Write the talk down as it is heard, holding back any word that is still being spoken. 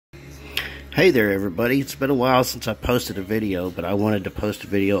Hey there everybody, it's been a while since I posted a video, but I wanted to post a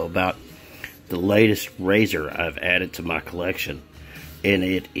video about the latest razor I've added to my collection, and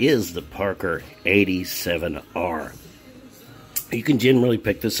it is the Parker 87R. You can generally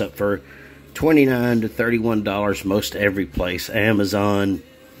pick this up for $29 to $31 most every place. Amazon,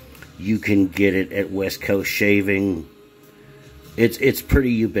 you can get it at West Coast Shaving. It's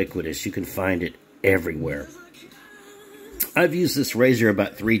pretty ubiquitous, you can find it everywhere. I've used this razor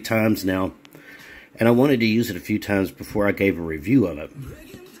about 3 times now, and I wanted to use it a few times before I gave a review of it.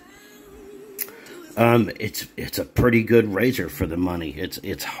 It's a pretty good razor for the money.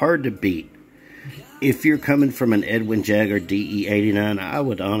 It's hard to beat. If you're coming from an Edwin Jagger DE89, I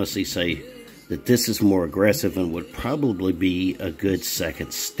would honestly say that this is more aggressive and would probably be a good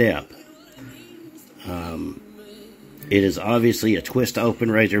second step. It is obviously a twist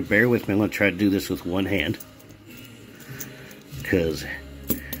open razor. Bear with me, I'm going to try to do this with one hand, because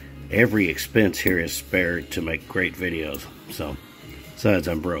every expense here is spared to make great videos. So, besides,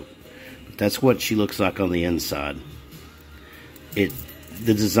 I'm broke. But that's what she looks like on the inside. The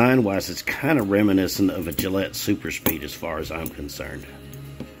design-wise, it's kind of reminiscent of a Gillette Super Speed as far as I'm concerned.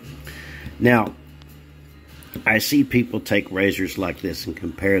 Now, I see people take razors like this and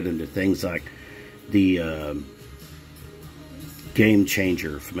compare them to things like the Game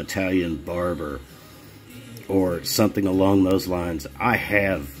Changer from Italian Barber, or something along those lines. I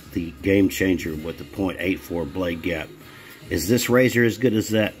have the Game Changer with the .84 blade gap. Is this razor as good as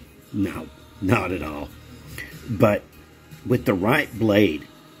that? No, not at all. But with the right blade,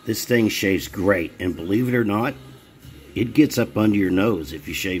 this thing shaves great. And believe it or not, it gets up under your nose if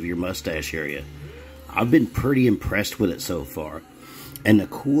you shave your mustache area. I've been pretty impressed with it so far. And the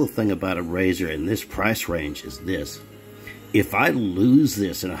cool thing about a razor in this price range is this. If I lose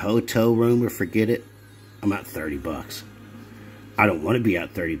this in a hotel room or forget it, I'm out 30 bucks. I don't want to be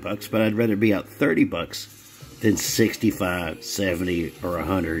out 30 bucks, but I'd rather be out 30 bucks than 65, 70, or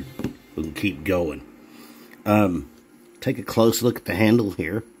 100. We can keep going. Take a close look at the handle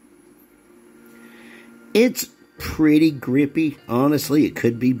here. It's pretty grippy. Honestly, it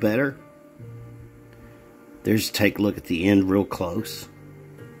could be better. Take a look at the end real close.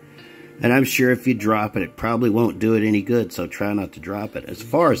 And I'm sure if you drop it, it probably won't do it any good, so try not to drop it. As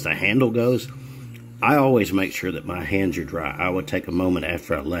far as the handle goes, I always make sure that my hands are dry. I would take a moment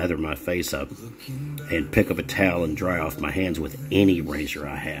after I lather my face up and pick up a towel and dry off my hands with any razor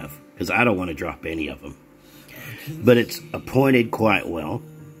I have, because I don't want to drop any of them. But it's appointed quite well.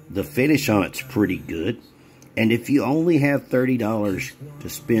 The finish on it's pretty good. And if you only have $30 to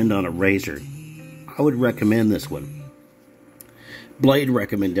spend on a razor, I would recommend this one. Blade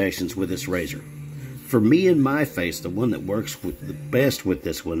recommendations with this razor. For me and my face, the one that works the best with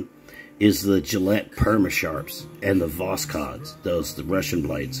this one is the Gillette Perma-Sharps and the Voskhod, the Russian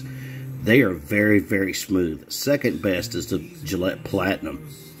blades. They are very, very smooth. Second best is the Gillette Platinum.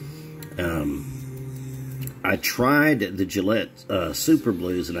 I tried the Gillette Super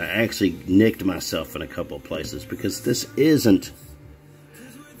Blues, and I actually nicked myself in a couple of places because this isn't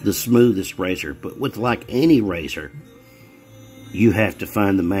the smoothest razor. But with like any razor, you have to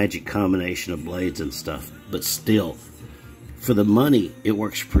find the magic combination of blades and stuff. But still, for the money, it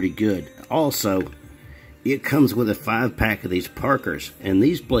works pretty good. Also, it comes with a 5-pack of these Parkers, and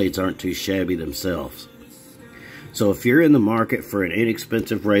these blades aren't too shabby themselves. So if you're in the market for an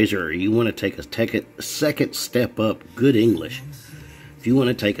inexpensive razor, or you want to take a second step up, good English, if you want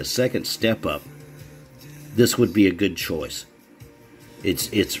to take a second step up, this would be a good choice.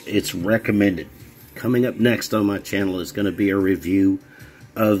 It's recommended. Coming up next on my channel is going to be a review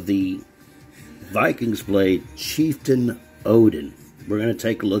of the Vikings blade Chieftain Odin. We're going to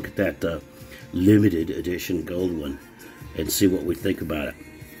take a look at that limited edition gold one and see what we think about it.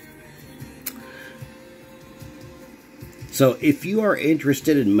 So if you are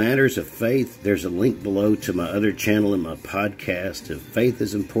interested in matters of faith, there's a link below to my other channel and my podcast. If faith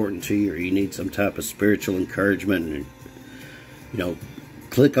is important to you, or you need some type of spiritual encouragement, and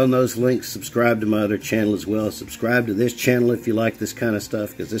click on those links. Subscribe to my other channel as well. Subscribe to this channel if you like this kind of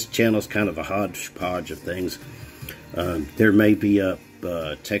stuff, because this channel is kind of a hodgepodge of things. There may be a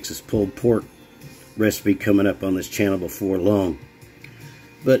Texas pulled pork recipe coming up on this channel before long.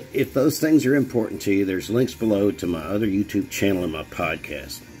 But if those things are important to you, there's links below to my other YouTube channel and my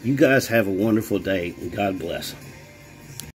podcast. You guys have a wonderful day, and God bless.